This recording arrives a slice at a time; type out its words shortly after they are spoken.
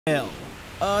Hell.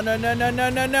 Oh, no.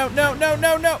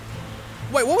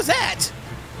 Wait, what was that?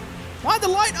 Why'd the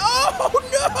light?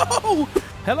 Oh, no!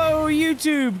 Hello,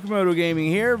 YouTube. Camodo Gaming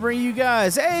here, bringing you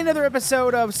guys another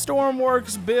episode of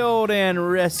Stormworks Build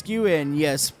and Rescue. And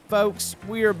yes, folks,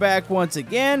 we are back once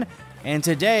again. And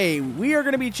today, we are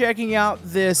going to be checking out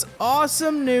this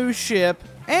awesome new ship.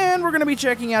 And we're going to be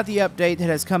checking out the update that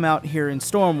has come out here in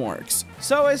Stormworks.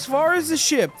 So as far as the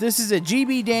ship, this is a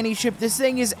GB Danny ship. This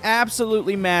thing is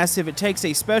absolutely massive. It takes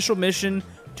a special mission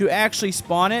to actually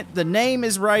spawn it. The name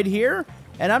is right here,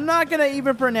 and I'm not going to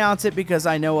even pronounce it because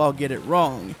I know I'll get it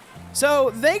wrong. So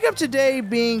think of today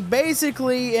being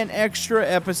basically an extra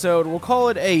episode. We'll call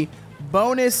it a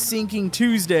bonus Sinking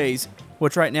Tuesdays,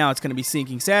 which right now it's going to be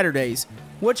Sinking Saturdays,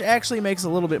 which actually makes a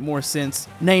little bit more sense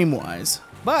name-wise.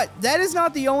 But that is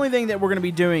not the only thing that we're going to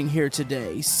be doing here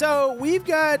today. So we've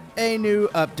got a new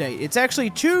update. It's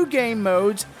actually two game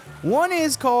modes. One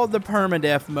is called the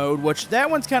permadeath mode, which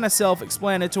that one's kind of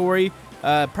self-explanatory.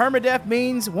 Permadeath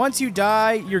means once you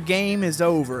die, your game is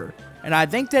over. And I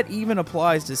think that even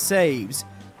applies to saves.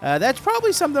 That's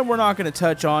probably something we're not going to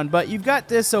touch on, but you've got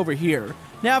this over here.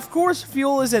 Now, of course,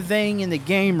 fuel is a thing in the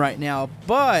game right now,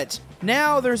 but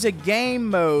now there's a game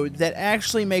mode that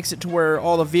actually makes it to where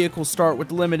all the vehicles start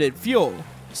with limited fuel.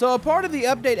 So a part of the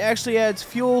update actually adds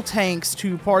fuel tanks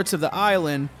to parts of the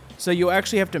island, so you'll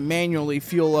actually have to manually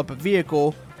fuel up a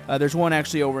vehicle. There's one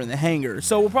actually over in the hangar.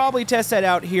 So we'll probably test that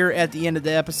out here at the end of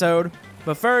the episode.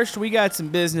 But first, we got some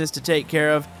business to take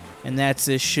care of, and that's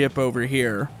this ship over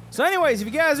here. So anyways, if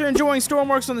you guys are enjoying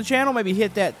Stormworks on the channel, maybe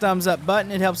hit that thumbs up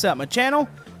button. It helps out my channel.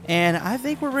 And I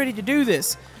think we're ready to do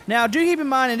this. Now, do keep in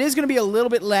mind, it is going to be a little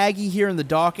bit laggy here in the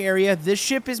dock area. This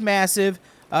ship is massive.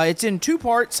 It's in two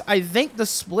parts. I think the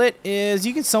split is,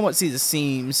 you can somewhat see the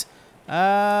seams.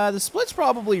 The split's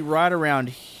probably right around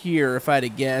here, if I had to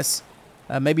guess.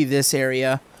 Maybe this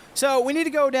area. So, we need to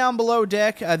go down below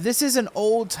deck. This is an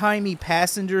old-timey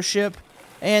passenger ship.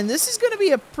 And this is going to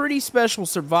be a pretty special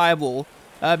survival,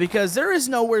 because there is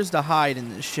nowhere to hide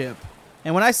in this ship.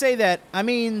 And when I say that, I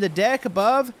mean the deck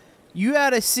above, you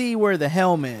gotta see where the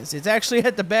helm is. It's actually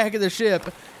at the back of the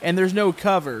ship, and there's no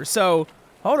cover. So,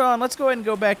 hold on, let's go ahead and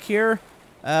go back here.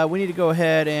 We need to go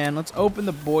ahead and let's open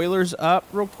the boilers up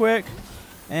real quick.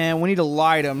 And we need to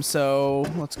light them, so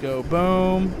let's go,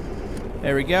 boom.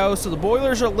 There we go, so the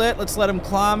boilers are lit. Let's let them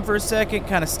climb for a second,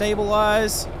 kind of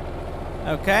stabilize.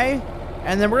 Okay,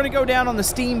 and then we're gonna go down on the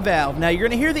steam valve. Now, you're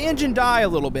gonna hear the engine die a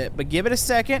little bit, but give it a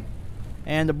second.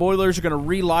 And the boilers are going to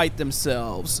relight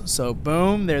themselves. So,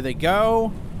 boom, there they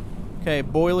go. Okay,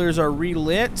 boilers are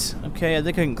relit. Okay, I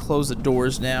think I can close the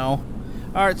doors now.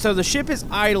 Alright, so the ship is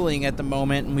idling at the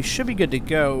moment, and we should be good to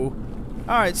go.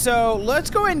 Alright, so let's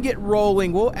go ahead and get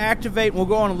rolling. We'll activate, we'll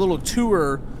go on a little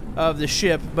tour of the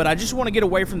ship, but I just want to get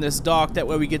away from this dock. That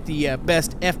way we get the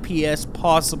best FPS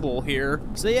possible here.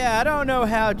 So, yeah, I don't know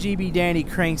how GB Danny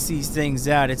cranks these things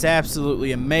out. It's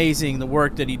absolutely amazing, the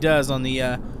work that he does on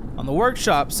the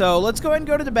workshop. So let's go ahead and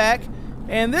go to the back,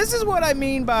 and this is what I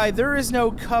mean by there is no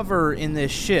cover in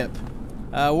this ship.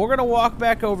 We're gonna walk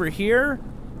back over here,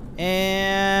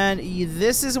 and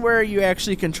this is where you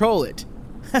actually control it.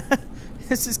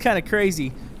 This is kind of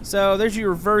crazy. So there's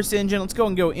your reverse engine. Let's go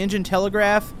and go engine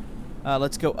telegraph.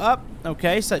 Let's go up.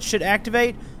 Okay, so that should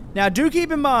activate. Now, do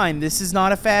keep in mind, this is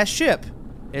not a fast ship.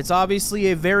 It's obviously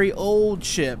a very old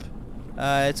ship.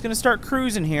 It's gonna start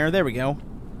cruising here. There we go.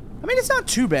 I mean, it's not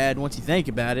too bad once you think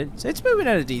about it. It's moving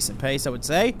at a decent pace, I would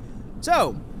say.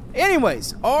 So,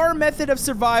 anyways, our method of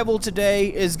survival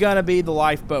today is going to be the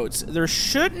lifeboats. There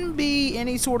shouldn't be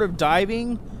any sort of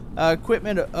diving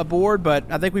equipment aboard, but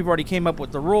I think we've already came up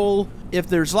with the rule. If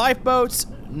there's lifeboats,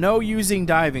 no using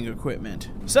diving equipment.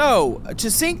 So,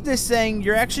 to sink this thing,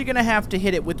 you're actually going to have to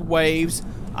hit it with waves.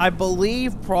 I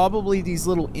believe probably these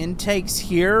little intakes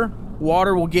here,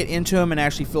 water will get into them and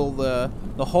actually fill the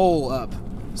hole up.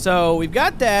 So we've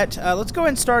got that. Let's go ahead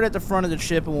and start at the front of the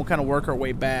ship, and we'll kind of work our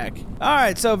way back.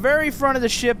 Alright, so very front of the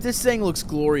ship. This thing looks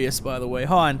glorious, by the way.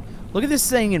 Hold on. Look at this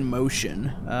thing in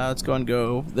motion. Let's go and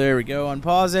go. There we go.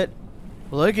 Unpause it.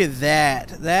 Look at that.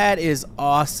 That is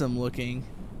awesome looking.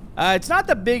 It's not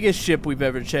the biggest ship we've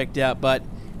ever checked out, but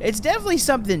it's definitely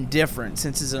something different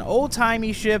since it's an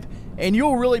old-timey ship, and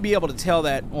you'll really be able to tell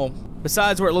that, well,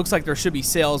 besides where it looks like there should be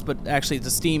sails, but actually it's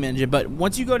a steam engine. But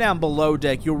once you go down below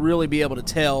deck, you'll really be able to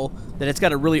tell that it's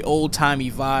got a really old-timey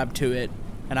vibe to it.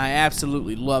 And I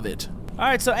absolutely love it.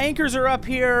 Alright, so anchors are up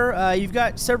here. You've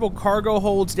got several cargo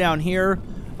holds down here.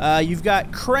 You've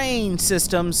got crane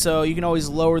systems, so you can always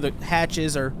lower the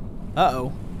hatches or...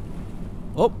 Uh-oh.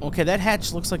 Oh, okay, that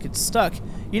hatch looks like it's stuck.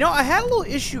 You know, I had a little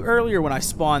issue earlier when I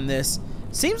spawned this.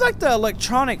 Seems like the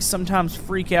electronics sometimes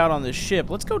freak out on this ship.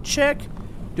 Let's go check.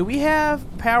 Do we have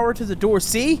power to the door?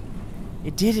 See?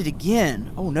 It did it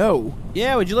again. Oh no.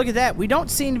 Yeah, would you look at that? We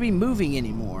don't seem to be moving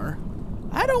anymore.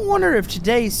 I don't wonder if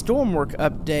today's Stormwork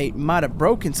update might have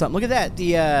broken something. Look at that.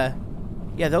 Yeah,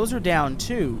 those are down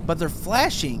too, but they're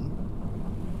flashing.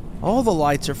 All the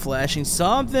lights are flashing.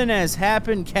 Something has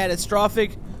happened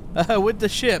catastrophic with the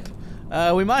ship.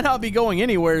 We might not be going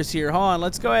anywheres here. Hold on,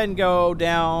 let's go ahead and go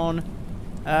down.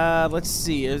 Let's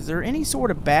see. Is there any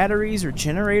sort of batteries or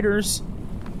generators?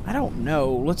 I don't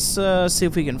know. Let's see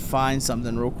if we can find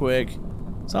something real quick.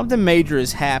 Something major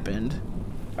has happened.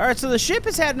 Alright, so the ship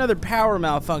has had another power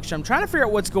malfunction. I'm trying to figure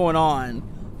out what's going on.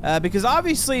 Because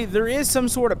obviously there is some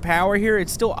sort of power here.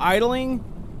 It's still idling.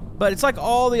 But it's like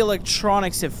all the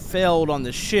electronics have failed on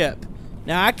the ship.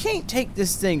 Now, I can't take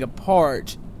this thing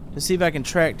apart to see if I can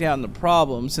track down the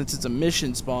problem since it's a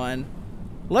mission spawn.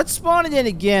 Let's spawn it in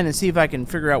again and see if I can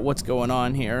figure out what's going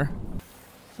on here.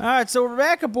 Alright, so we're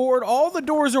back aboard. All the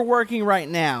doors are working right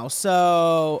now.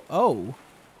 So, oh,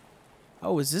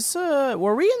 is this,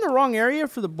 were we in the wrong area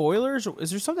for the boilers?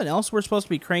 Is there something else we're supposed to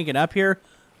be cranking up here?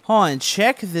 Hold on,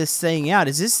 check this thing out.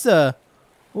 Is this the,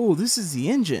 oh, this is the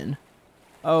engine.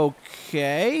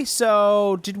 Okay,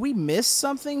 so, did we miss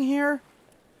something here?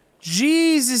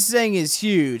 Jeez, this thing is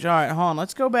huge. Alright, hold on,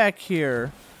 let's go back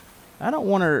here. I don't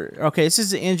want to, okay, this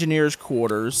is the engineer's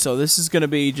quarters, so this is going to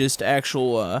be just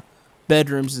actual,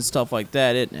 bedrooms and stuff like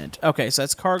that, isn't it? Okay, so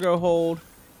that's cargo hold.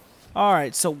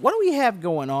 Alright, so what do we have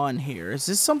going on here? Is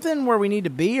this something where we need to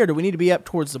be, or do we need to be up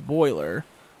towards the boiler?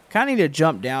 Kind of need to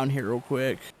jump down here real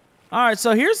quick. Alright,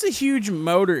 so here's the huge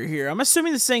motor here. I'm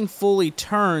assuming this thing fully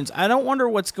turns. I don't wonder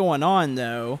what's going on,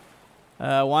 though.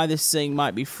 Why this thing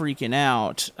might be freaking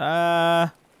out.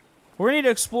 We're going to need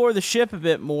to explore the ship a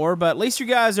bit more, but at least you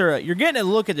guys are, you're getting a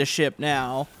look at the ship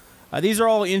now. These are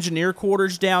all engineer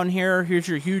quarters down here. Here's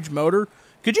your huge motor.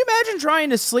 Could you imagine trying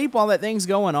to sleep while that thing's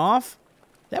going off?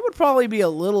 That would probably be a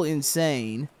little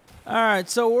insane. Alright,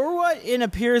 so we're what it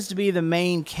appears to be the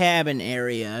main cabin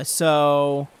area.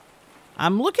 So,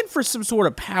 I'm looking for some sort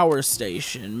of power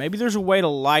station. Maybe there's a way to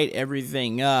light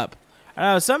everything up. I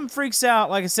don't know, something freaks out,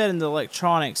 like I said, in the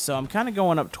electronics, so I'm kind of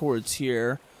going up towards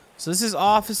here. So this is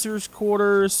officers'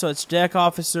 quarters, so it's deck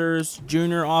officers,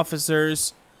 junior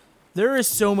officers. There is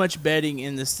so much bedding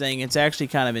in this thing, it's actually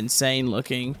kind of insane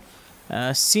looking.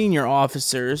 Senior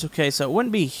officers, okay, so it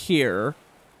wouldn't be here.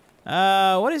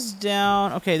 What is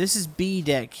down? Okay, this is B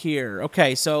deck here.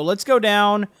 Okay, so let's go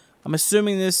down. I'm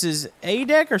assuming this is A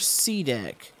deck or C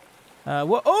deck.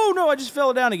 Oh no, I just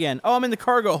fell down again. Oh, I'm in the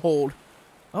cargo hold.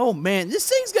 Oh man, this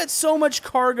thing's got so much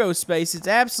cargo space, it's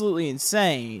absolutely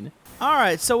insane.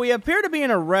 Alright, so we appear to be in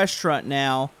a restaurant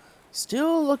now.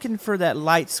 Still looking for that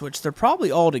light switch. They're probably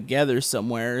all together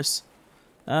somewheres.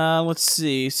 Let's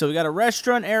see. So we got a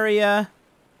restaurant area.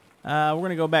 We're going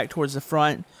to go back towards the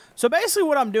front. So basically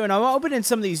what I'm doing, I'm opening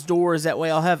some of these doors. That way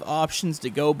I'll have options to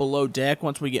go below deck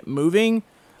once we get moving.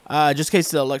 Just in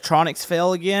case the electronics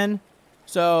fail again.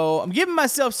 So I'm giving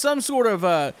myself some sort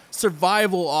of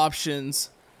survival options.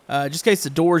 Just in case the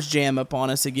doors jam up on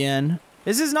us again.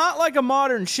 This is not like a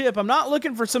modern ship. I'm not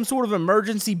looking for some sort of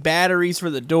emergency batteries for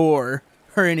the door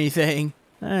or anything.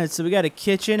 Alright, so we got a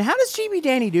kitchen. How does GB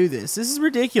Danny do this? This is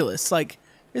ridiculous. Like,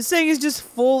 this thing is just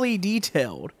fully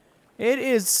detailed. It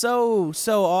is so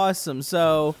awesome.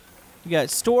 So, we got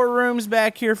storerooms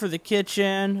back here for the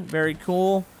kitchen. Very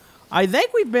cool. I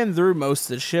think we've been through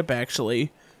most of the ship,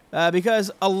 actually.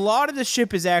 Because a lot of the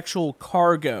ship is actual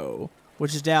cargo,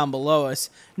 which is down below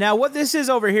us. Now, what this is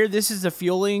over here, this is the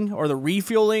fueling, or the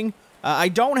refueling. I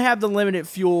don't have the limited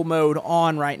fuel mode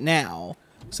on right now.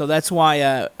 So that's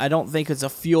why I don't think it's a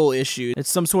fuel issue.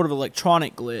 It's some sort of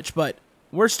electronic glitch, but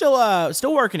we're still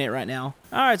working it right now.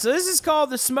 Alright, so this is called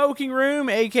the smoking room,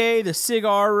 aka the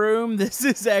cigar room. This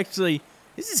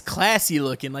is classy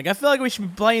looking. Like, I feel like we should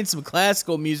be playing some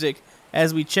classical music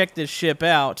as we check this ship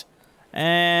out.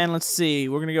 And let's see,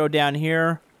 we're gonna go down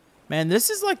here. Man, this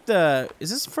is like is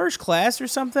this first class or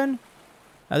something?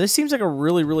 This seems like a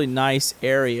really nice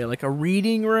area. Like a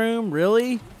reading room,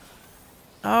 really?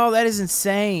 Oh, that is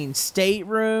insane.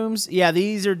 Staterooms. Yeah,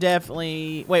 these are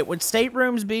definitely... Wait, would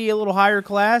staterooms be a little higher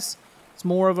class? It's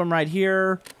more of them right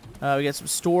here. We got some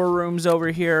storerooms over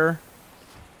here.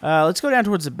 Let's go down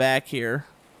towards the back here.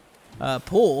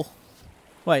 Pool.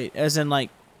 Wait, as in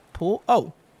like pool?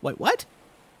 Oh, wait, what?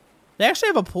 They actually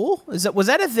have a pool? Was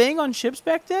that a thing on ships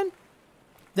back then?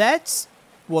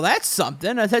 Well, that's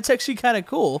something. That's actually kind of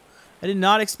cool. I did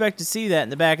not expect to see that in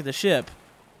the back of the ship.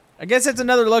 I guess that's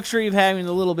another luxury of having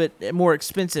a little bit more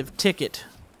expensive ticket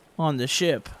on the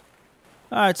ship.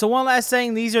 All right, so one last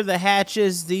thing. These are the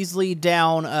hatches. These lead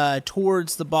down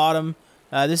towards the bottom.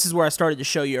 This is where I started to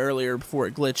show you earlier before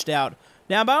it glitched out.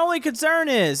 Now, my only concern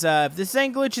is if this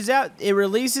thing glitches out, it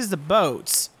releases the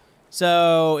boats.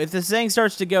 So if this thing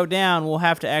starts to go down, we'll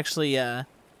have to actually,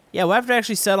 we'll have to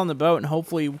actually set on the boat, and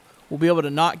hopefully we'll be able to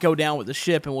not go down with the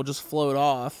ship, and we'll just float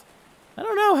off. I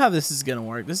don't know how this is going to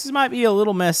work. This might be a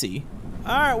little messy.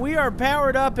 All right, we are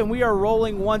powered up, and we are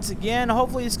rolling once again.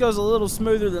 Hopefully this goes a little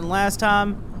smoother than last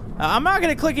time. I'm not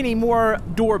going to click any more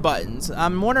door buttons.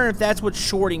 I'm wondering if that's what's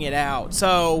shorting it out.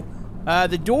 So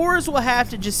the doors will have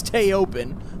to just stay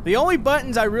open. The only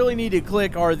buttons I really need to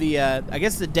click are the, I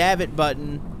guess the davit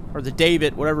button, or the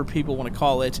davit, whatever people want to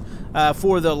call it,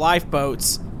 for the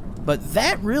lifeboats. But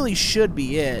that really should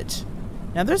be it.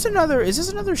 Now there's another, is this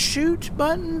another shoot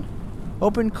button?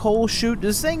 Open coal chute.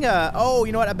 This thing, oh,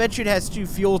 you know what? I bet you it has 2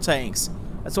 fuel tanks.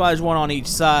 That's why there's one on each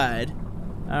side.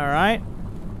 Alright.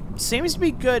 Seems to be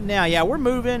good now. Yeah, we're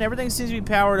moving. Everything seems to be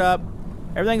powered up.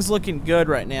 Everything's looking good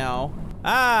right now.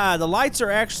 Ah, the lights are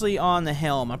actually on the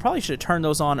helm. I probably should have turned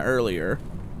those on earlier.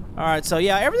 Alright, so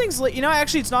yeah, everything's lit. You know,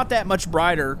 actually, it's not that much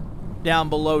brighter down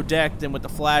below deck than with the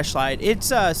flashlight.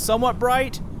 It's somewhat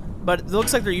bright, but it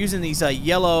looks like they're using these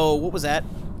yellow... What was that?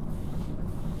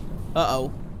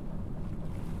 Uh-oh.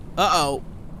 Uh-oh.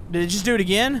 Did it just do it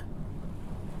again?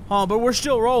 Oh, but we're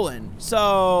still rolling.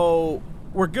 So,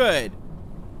 we're good.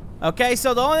 Okay,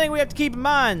 so the only thing we have to keep in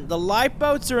mind, the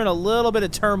lifeboats are in a little bit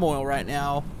of turmoil right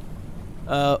now.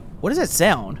 What does that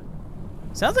sound?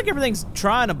 Sounds like everything's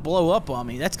trying to blow up on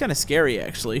me. That's kind of scary,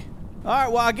 actually. Alright,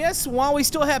 well, I guess while we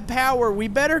still have power, we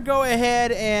better go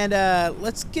ahead and,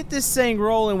 let's get this thing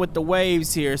rolling with the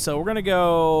waves here. So we're gonna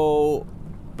go...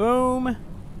 Boom.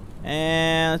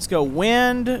 And let's go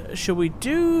wind. Should we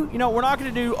do... You know, we're not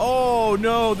gonna do... Oh,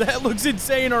 no, that looks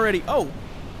insane already. Oh.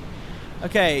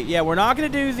 Okay, yeah, we're not gonna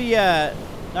do the,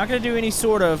 not gonna do any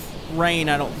sort of rain,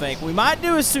 I don't think. We might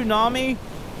do a tsunami,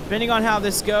 depending on how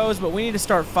this goes, but we need to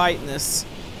start fighting this.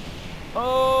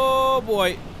 Oh,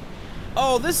 boy.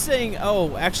 Oh, this thing...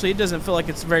 Oh, actually, it doesn't feel like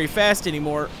it's very fast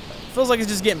anymore. It feels like it's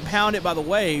just getting pounded by the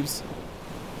waves.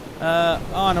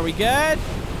 On, are we good?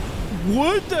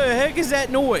 What the heck is that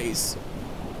noise?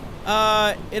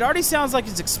 It already sounds like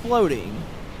it's exploding.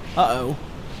 Uh-oh.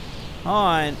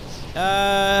 On.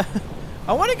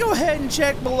 I want to go ahead and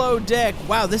check below deck.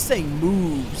 Wow, this thing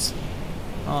moves.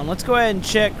 Let's go ahead and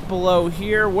check below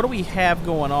here. What do we have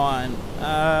going on?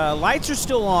 Lights are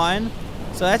still on,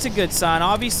 so that's a good sign.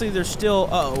 Obviously, they're still...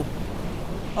 Uh-oh.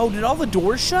 Oh, did all the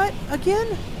doors shut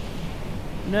again?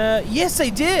 No, yes,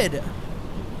 they did.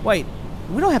 Wait,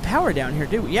 we don't have power down here,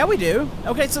 do we? Yeah, we do.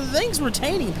 Okay, so the thing's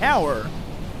retaining power.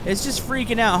 It's just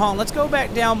freaking out. Hold on, let's go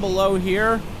back down below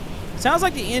here. Sounds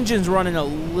like the engine's running a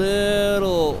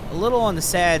little on the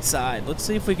sad side. Let's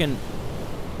see if we can...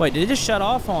 Wait, did it just shut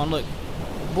off? Hold on, look.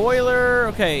 Boiler,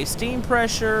 okay, steam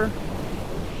pressure.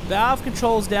 Valve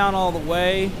controls down all the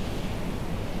way.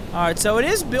 Alright, so it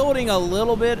is building a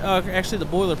little bit. Actually, the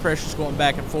boiler pressure's going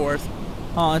back and forth.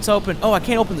 Oh, it's open. Oh, I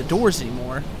can't open the doors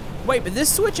anymore. Wait, but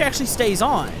this switch actually stays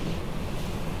on.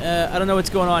 I don't know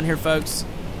what's going on here, folks.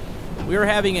 We are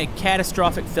having a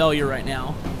catastrophic failure right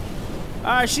now.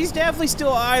 Alright, she's definitely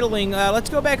still idling. Let's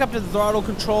go back up to the throttle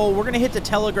control. We're going to hit the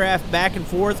telegraph back and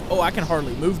forth. Oh, I can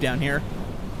hardly move down here.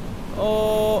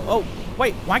 Oh,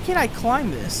 wait, why can't I climb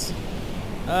this?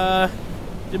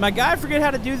 Did my guy forget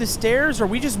how to do the stairs, or are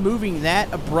we just moving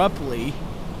that abruptly?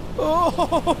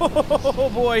 Oh,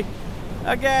 boy.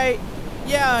 Okay,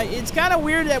 yeah, it's kind of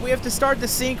weird that we have to start the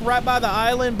sink right by the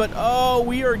island, but oh,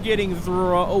 we are getting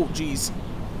thrown. Oh, geez.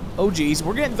 Oh, geez,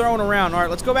 we're getting thrown around. All right,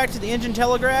 let's go back to the engine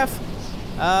telegraph.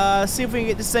 See if we can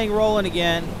get this thing rolling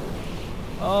again.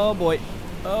 Oh, boy.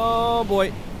 Oh,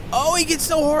 boy. Oh, he gets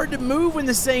so hard to move when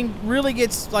this thing really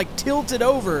gets, like, tilted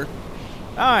over.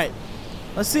 All right.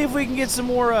 Let's see if we can get some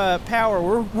more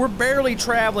power. We're barely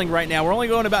traveling right now. We're only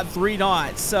going about 3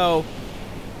 knots. So,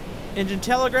 engine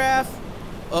telegraph.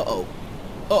 Uh-oh.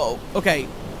 Uh-oh. Okay.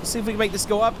 Let's see if we can make this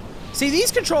go up. See,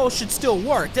 these controls should still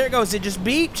work. There it goes. It just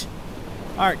beeped.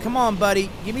 All right, come on, buddy.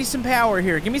 Give me some power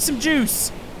here. Give me some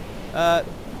juice. There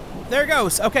it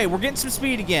goes. Okay, we're getting some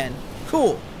speed again.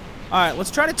 Cool. All right,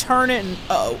 let's try to turn it and...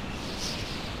 Uh-oh.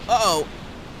 Uh-oh.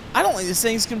 I don't think this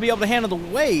thing's going to be able to handle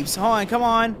the waves. Hold on, come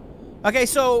on. Okay,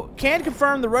 so can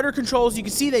confirm the rudder controls. You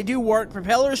can see they do work.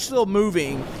 Propeller's still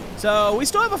moving. So we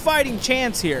still have a fighting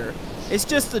chance here. It's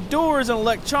just the doors and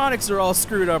electronics are all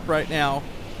screwed up right now.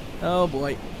 Oh,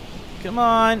 boy. Come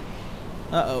on.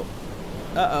 Uh-oh.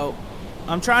 Uh-oh.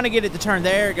 I'm trying to get it to turn.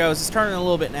 There it goes. It's turning a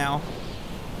little bit now.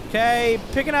 Okay,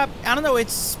 picking up. I don't know.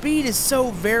 Its speed is so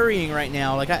varying right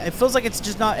now. Like, it feels like it's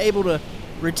just not able to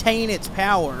retain its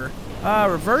power.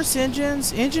 Reverse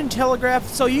engines, engine telegraph.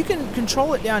 So you can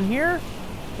control it down here.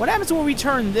 What happens when we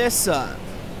turn this up?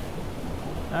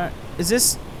 Alright, is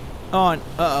this on?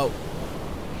 Uh-oh.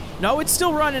 No, it's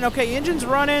still running. Okay, engine's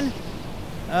running.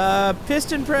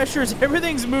 Piston pressures,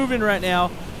 everything's moving right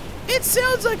now. It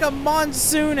sounds like a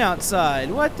monsoon outside.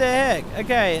 What the heck?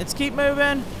 Okay, let's keep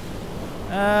moving.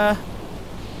 I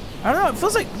don't know, it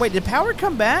feels like, wait, did power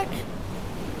come back?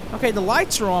 Okay, the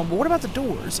lights are on, but what about the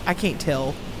doors? I can't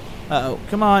tell. Uh-oh,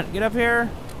 come on, get up here.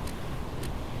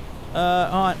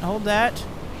 Hold that.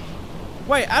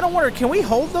 Wait, I don't wonder, can we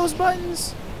hold those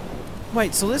buttons?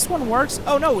 Wait, so this one works?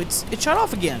 Oh no, it shut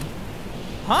off again.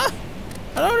 Huh?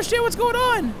 I don't understand what's going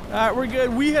on. Alright, we're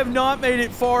good. We have not made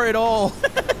it far at all.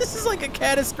 This is like a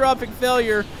catastrophic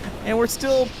failure, and we're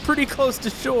still pretty close to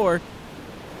shore.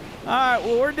 Alright,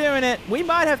 well, we're doing it. We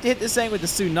might have to hit this thing with the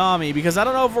tsunami, because I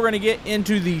don't know if we're going to get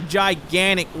into the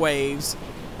gigantic waves,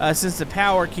 since the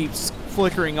power keeps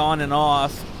flickering on and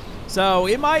off. So,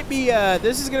 it might be,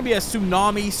 this is going to be a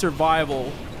tsunami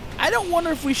survival. I don't wonder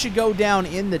if we should go down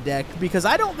in the deck, because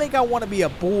I don't think I want to be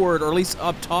aboard, or at least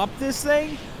up top this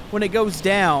thing, when it goes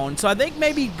down. So I think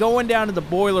maybe going down to the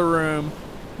boiler room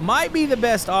might be the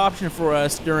best option for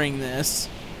us during this.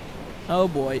 Oh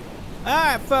boy.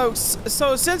 Alright folks,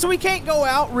 so since we can't go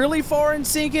out really far and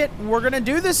sink it, we're gonna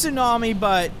do the tsunami,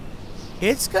 but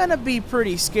it's gonna be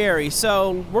pretty scary.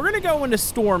 So we're gonna go into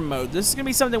storm mode. This is gonna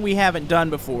be something we haven't done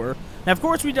before. Now of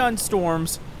course we've done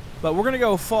storms, but we're gonna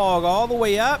go fog all the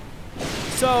way up.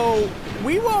 So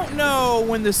we won't know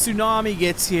when the tsunami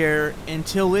gets here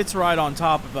until it's right on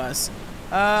top of us.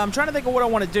 I'm trying to think of what I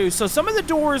want to do. So some of the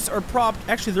doors are propped.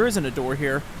 Actually, there isn't a door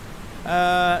here.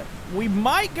 We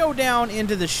might go down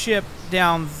into the ship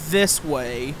down this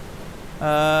way.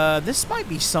 This might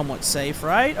be somewhat safe,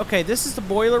 right? Okay, this is the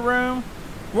boiler room.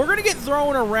 We're going to get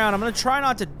thrown around. I'm going to try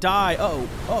not to die. Uh-oh.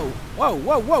 Oh, whoa,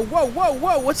 whoa, whoa, whoa, whoa,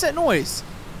 whoa. What's that noise?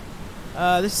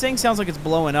 This thing sounds like it's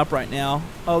blowing up right now.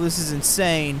 Oh, this is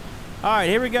insane. Alright,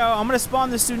 here we go. I'm going to spawn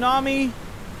the tsunami.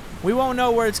 We won't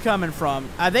know where it's coming from.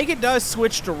 I think it does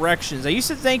switch directions. I used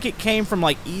to think it came from,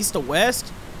 like, east to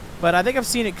west, but I think I've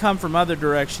seen it come from other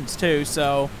directions, too,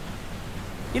 so...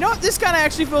 You know what? This kind of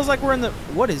actually feels like we're in the...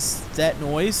 What is that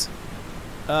noise?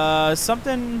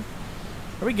 Something...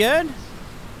 Are we good?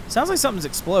 Sounds like something's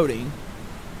exploding.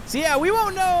 So, yeah, we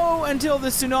won't know until the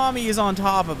tsunami is on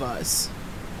top of us.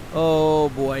 Oh,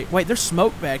 boy. Wait, there's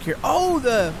smoke back here. Oh,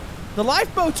 the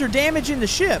lifeboats are damaging the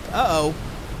ship. Uh-oh.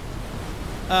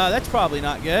 That's probably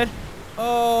not good.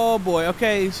 Oh, boy.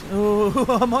 Okay. Ooh,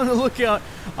 I'm on the lookout.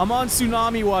 I'm on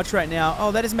tsunami watch right now.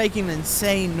 Oh, that is making an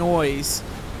insane noise.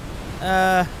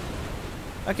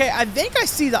 Okay, I think I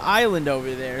see the island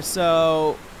over there.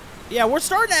 So, yeah, we're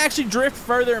starting to actually drift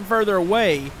further and further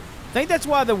away. I think that's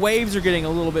why the waves are getting a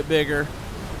little bit bigger.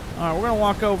 All right, we're going to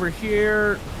walk over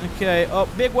here. Okay. Oh,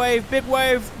 big wave, big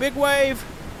wave, big wave.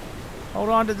 Hold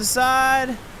on to the side.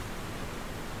 All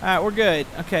right, we're good.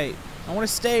 Okay. I want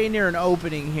to stay near an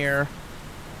opening here.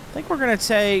 I think we're going to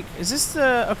take... Is this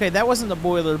the... Okay, that wasn't the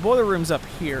boiler. The boiler room's up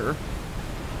here.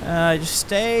 Just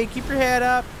stay. Keep your head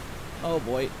up. Oh,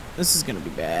 boy. This is going to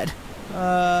be bad.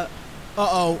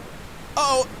 Uh-oh.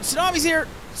 Uh-oh. Tsunami's here.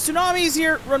 Tsunami's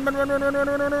here. Run, run, run, run, run, run,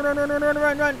 run, run, run, run, run, run,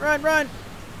 run, run, run, run.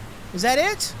 Is that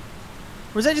it?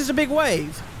 Or is that just a big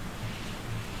wave?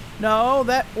 No,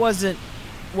 that wasn't...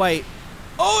 Wait.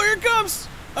 Oh, here it comes!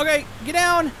 Okay, get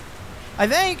down. I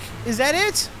think. Is that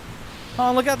it? Hold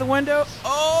on, look out the window.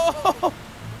 Oh!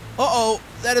 Uh-oh.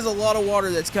 That is a lot of water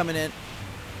that's coming in.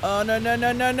 Oh, no, no,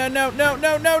 no, no, no, no, no,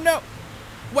 no, no, no.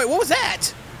 Wait, what was that?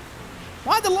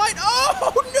 Why'd the light...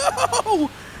 Oh,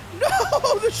 no!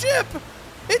 No, the ship!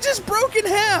 It just broke in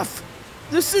half.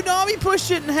 The tsunami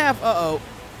pushed it in half. Uh-oh.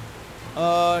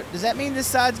 Does that mean this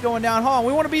side's going down? Hold on,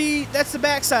 we want to be... That's the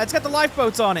back side. It's got the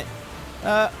lifeboats on it.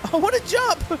 I want to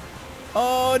jump.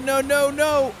 Oh, no, no,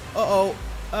 no. Uh-oh.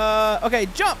 Okay,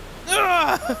 jump.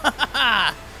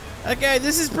 Okay,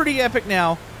 this is pretty epic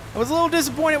now. I was a little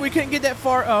disappointed we couldn't get that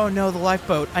far. Oh, no, the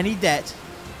lifeboat. I need that.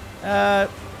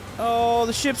 Oh,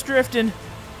 the ship's drifting.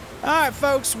 All right,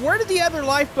 folks, where did the other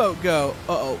lifeboat go?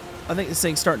 Uh-oh. I think this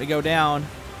thing's starting to go down.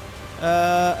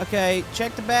 Okay,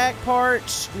 check the back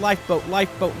part. Lifeboat,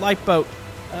 lifeboat, lifeboat.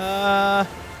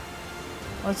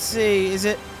 Let's see, is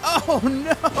it... Oh,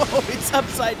 no, it's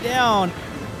upside down.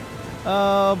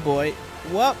 Oh, boy.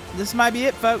 Well, this might be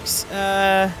it, folks.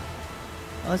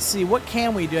 Let's see, what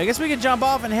can we do? I guess we could jump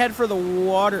off and head for the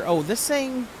water. Oh, this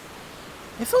thing...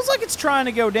 It feels like it's trying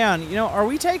to go down. You know, are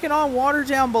we taking on water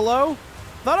down below?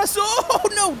 Thought I saw... Oh,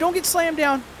 no, don't get slammed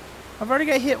down. I've already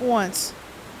got hit once.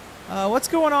 What's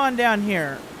going on down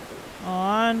here?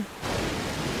 On.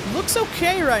 looks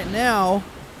okay right now.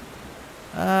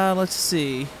 Let's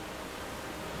see.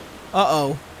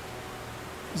 Uh-oh.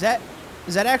 Is that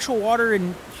actual water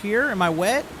in here? Am I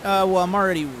wet? Well, I'm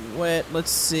already wet.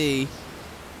 Let's see.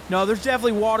 No, there's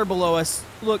definitely water below us.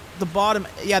 Look, the bottom.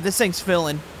 Yeah, this thing's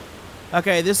filling.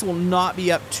 Okay, this will not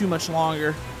be up too much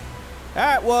longer. All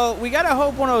right, well, we gotta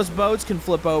hope one of those boats can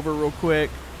flip over real quick.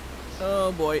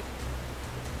 Oh, boy.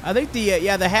 I think the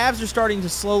halves are starting to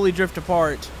slowly drift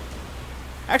apart.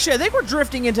 Actually, I think we're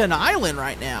drifting into an island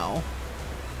right now.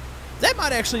 That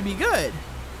might actually be good.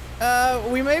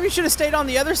 We maybe should have stayed on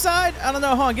the other side. I don't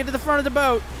know. Hold on. Get to the front of the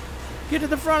boat. Get to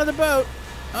the front of the boat.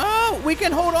 Oh, we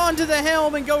can hold on to the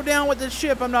helm and go down with the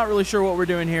ship. I'm not really sure what we're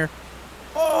doing here.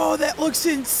 Oh, that looks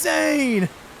insane.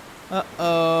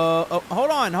 Oh,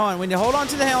 hold on. We need to hold on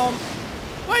to the helm.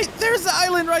 Wait, there's the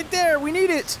island right there. We need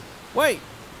it. Wait,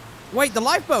 the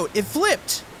lifeboat. It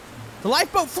flipped. The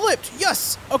lifeboat flipped.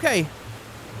 Yes. Okay.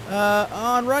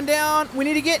 On rundown. We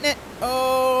need to get in it.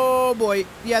 Oh, boy.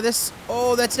 Yeah,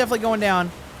 oh, that's definitely going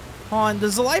down. Hold on.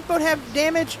 Does the lifeboat have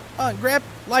damage? Grab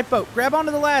lifeboat. Grab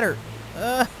onto the ladder.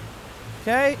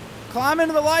 Okay. Climb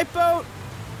into the lifeboat.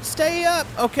 Stay up.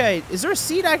 Okay. Is there a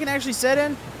seat I can actually sit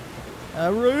in?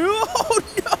 Oh,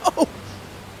 no.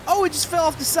 Oh, it just fell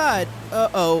off the side.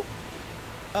 Uh-oh.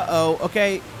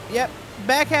 Okay. Yep.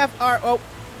 Back half. All right. Oh.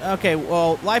 Okay.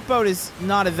 Well, lifeboat is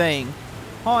not a thing.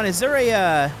 Hold on. Is there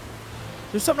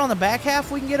there's something on the back half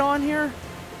we can get on here?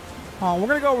 Hold on. We're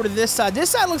going to go over to this side. This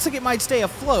side looks like it might stay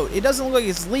afloat. It doesn't look like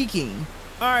it's leaking.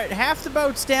 All right. Half the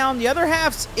boat's down. The other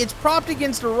half's, it's propped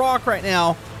against a rock right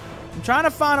now. I'm trying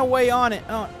to find a way on it.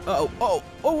 Oh,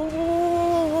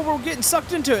 we're getting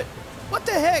sucked into it. What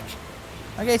the heck?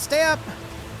 Okay, stay up.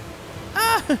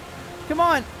 Ah, come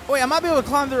on. Wait, I might be able to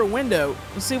climb through a window.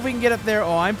 Let's see if we can get up there.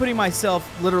 Oh, I'm putting myself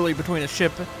literally between a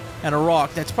ship and a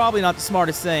rock. That's probably not the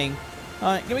smartest thing.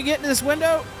 Can we get into this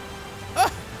window?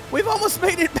 We've almost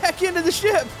made it back into the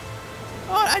ship.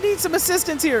 Oh, I need some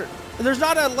assistance here. There's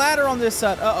not a ladder on this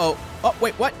side. Uh-oh. Oh,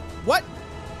 wait, what? What?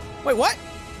 Wait, what?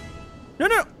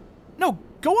 No,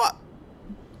 go up.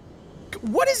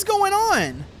 What is going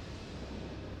on?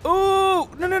 Oh,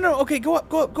 no. Okay, go up.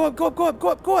 Oh,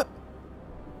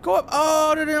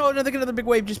 no. I think another big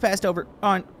wave just passed over.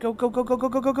 On. Go.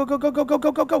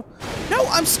 No,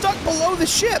 I'm stuck below the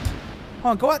ship.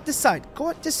 Hold on, go out this side.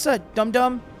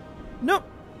 Dum-dum. No.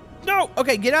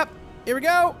 Okay, get up. Here we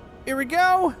go. Get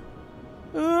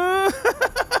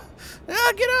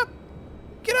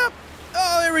up.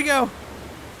 Oh, there we go.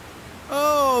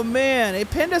 Oh, man. It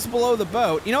pinned us below the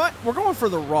boat. You know what? We're going for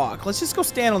the rock. Let's just go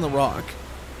stand on the rock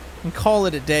and call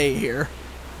it a day here.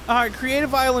 All right,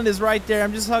 Creative Island is right there.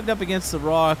 I'm just hugged up against the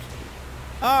rock.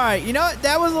 All right, you know what?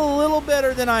 That was a little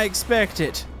better than I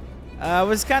expected. I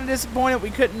was kind of disappointed we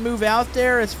couldn't move out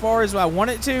there as far as I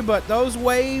wanted to, but those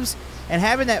waves and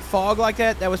having that fog like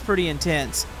that was pretty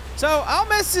intense. So I'll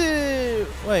message...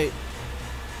 Wait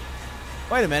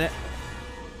a minute.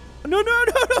 No.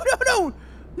 Hold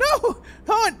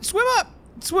on.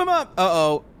 Swim up.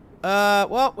 Uh-oh.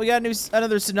 Well, we got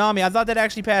another tsunami. I thought that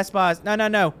actually passed by us.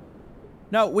 No.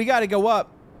 No, we got to go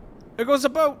up. There goes the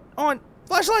boat. On.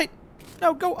 Flashlight.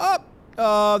 No, go up.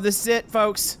 Oh, this is it,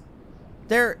 folks.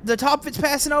 There, the top of it's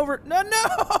passing over. No.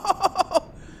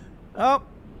 Oh,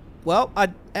 well, I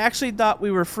actually thought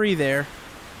we were free there.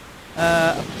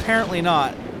 Apparently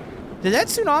not. Did that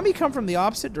tsunami come from the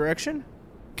opposite direction?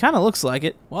 Kind of looks like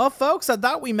it. Well, folks, I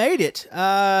thought we made it.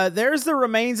 There's the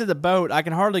remains of the boat. I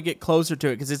can hardly get closer to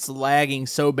it because it's lagging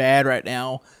so bad right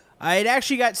now. It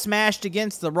actually got smashed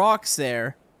against the rocks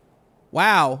there.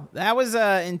 Wow, that was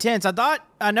intense.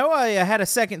 I know I had a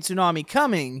second tsunami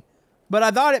coming, but I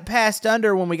thought it passed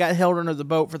under when we got held under the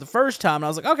boat for the first time. And I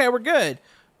was like, okay, we're good.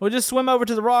 We'll just swim over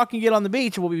to the rock and get on the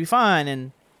beach and we'll be fine.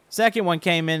 And second one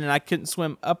came in and I couldn't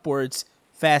swim upwards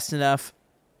fast enough.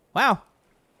 Wow,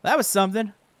 that was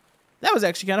something. That was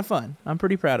actually kind of fun. I'm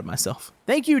pretty proud of myself.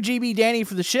 Thank you, GB Danny,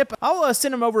 for the ship. I'll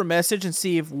send him over a message and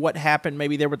see if what happened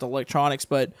maybe there with the electronics,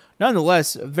 but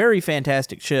nonetheless, a very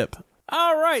fantastic ship.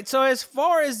 All right, so as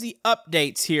far as the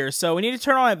updates here, so we need to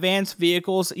turn on advanced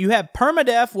vehicles. You have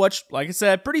permadeath, which, like I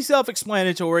said, pretty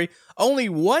self-explanatory. Only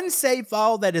one save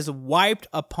file that is wiped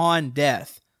upon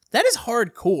death. That is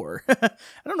hardcore. I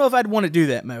don't know if I'd want to do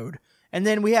that mode. And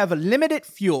then we have limited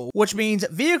fuel, which means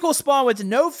vehicles spawn with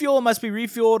no fuel must be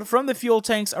refueled from the fuel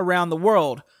tanks around the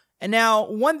world. And now,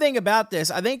 one thing about this,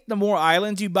 I think the more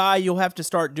islands you buy, you'll have to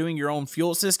start doing your own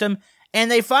fuel system. And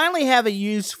they finally have a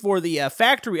use for the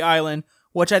factory island,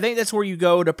 which I think that's where you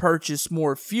go to purchase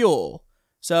more fuel.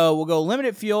 So we'll go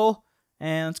limited fuel,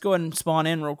 and let's go ahead and spawn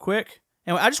in real quick.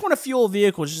 And I just want to fuel a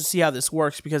vehicle just to see how this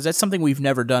works because that's something we've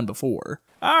never done before.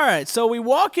 All right, so we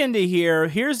walk into here.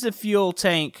 Here's the fuel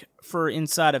tank for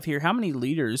inside of here. How many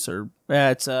liters are...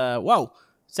 whoa.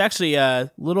 It's actually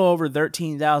a little over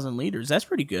 13,000 liters. That's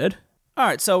pretty good. All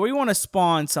right, so we want to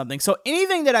spawn something. So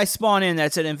anything that I spawn in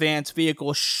that's an advanced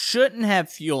vehicle shouldn't have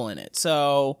fuel in it.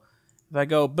 So if I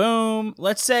go boom,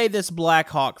 let's say this Black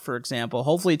Hawk, for example.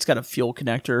 Hopefully it's got a fuel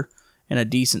connector in a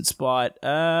decent spot.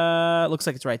 Looks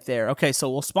like it's right there. Okay, so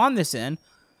we'll spawn this in.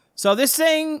 So this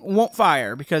thing won't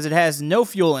fire because it has no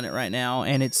fuel in it right now,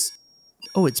 and it's...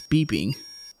 Oh, it's beeping.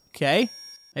 Okay.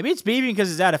 Maybe it's beeping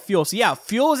because it's out of fuel. So yeah,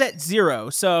 fuel is at 0.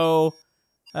 So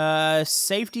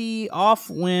safety off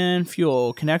when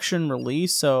fuel. Connection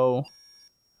release. So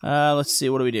let's see,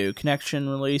 what do we do? Connection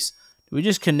release. Do we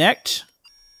just connect?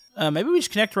 Maybe we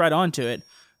just connect right onto it.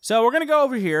 So we're going to go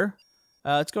over here.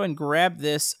 Let's go ahead and grab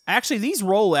this. Actually, these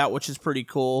roll out, which is pretty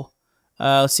cool.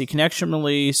 Let's see. Connection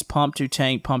release, pump to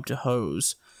tank, pump to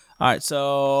hose. All right,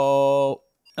 so...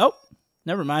 Oh,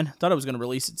 never mind. Thought it was going to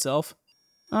release itself.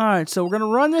 All right, so we're going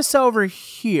to run this over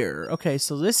here. Okay,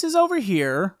 so this is over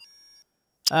here.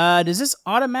 Does this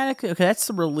automatically... Okay, that's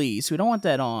the release. We don't want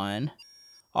that on.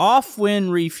 Off when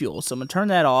refuel. So I'm going to turn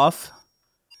that off.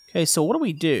 Okay, so what do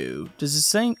we do? Does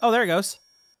this thing... Oh, there it goes.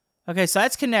 Okay, so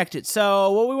that's connected.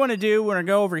 So what we want to do, we're going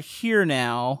to go over here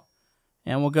now,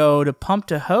 and we'll go to pump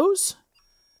to hose.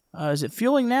 Is it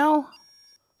fueling now?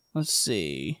 Let's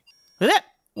see. Look at that.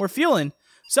 We're fueling.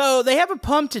 So they have a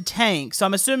pump to tank, so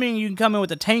I'm assuming you can come in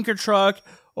with a tanker truck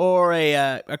or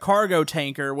a cargo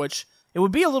tanker, which it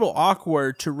would be a little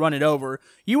awkward to run it over.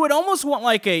 You would almost want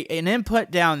like an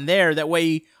input down there. That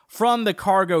way, from the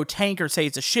cargo tanker, say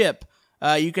it's a ship,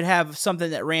 you could have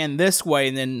something that ran this way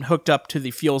and then hooked up to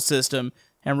the fuel system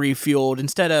and refueled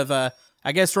instead of,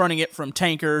 I guess, running it from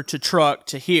tanker to truck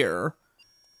to here.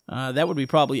 That would be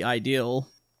probably ideal.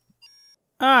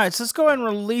 Alright, so let's go ahead and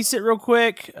release it real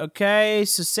quick. Okay,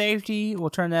 so safety,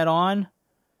 we'll turn that on.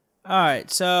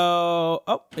 Alright, so...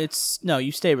 Oh, it's... No,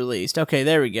 you stay released. Okay,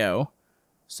 there we go.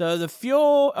 So the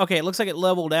fuel... Okay, it looks like it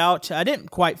leveled out. I didn't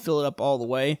quite fill it up all the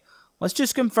way. Let's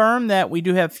just confirm that we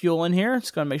do have fuel in here. It's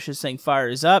going to make sure this thing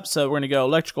fires up. So we're going to go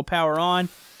electrical power on.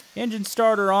 Engine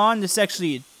starter on. This is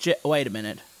actually a jet... Wait a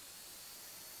minute.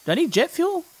 Do I need jet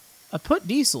fuel? I put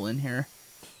diesel in here.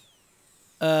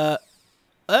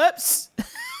 Oops.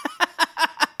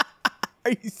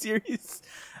 Are you serious?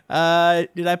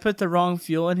 Did I put the wrong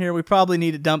fuel in here? We probably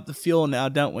need to dump the fuel now,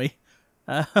 don't we?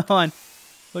 Hold on.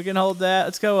 We can hold that.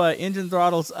 Let's go engine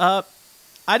throttles up.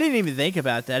 I didn't even think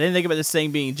about that. I didn't think about this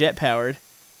thing being jet powered.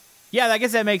 Yeah, I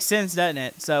guess that makes sense, doesn't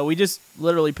it? So we just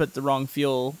literally put the wrong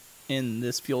fuel in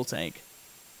this fuel tank.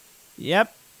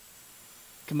 Yep.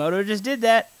 Camodo just did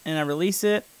that, and I release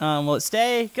it. Will it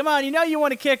stay? Come on, you know you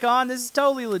want to kick on. This is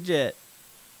totally legit.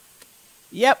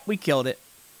 Yep, we killed it.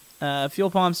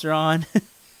 Fuel pumps are on.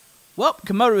 Well,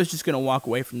 Camodo is just going to walk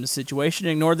away from the situation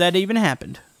and ignore that even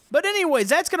happened. But anyways,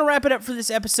 that's going to wrap it up for this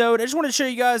episode. I just wanted to show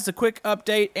you guys a quick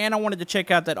update, and I wanted to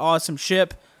check out that awesome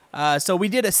ship. So we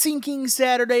did a sinking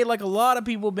Saturday like a lot of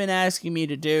people have been asking me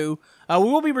to do. We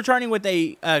will be returning with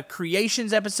a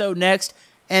creations episode next,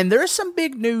 and there's some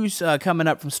big news coming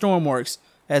up from Stormworks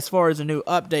as far as a new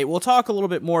update. We'll talk a little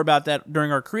bit more about that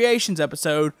during our creations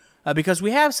episode, because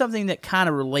we have something that kind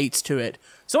of relates to it.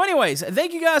 So anyways,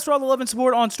 thank you guys for all the love and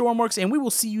support on Stormworks, and we will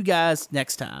see you guys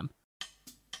next time.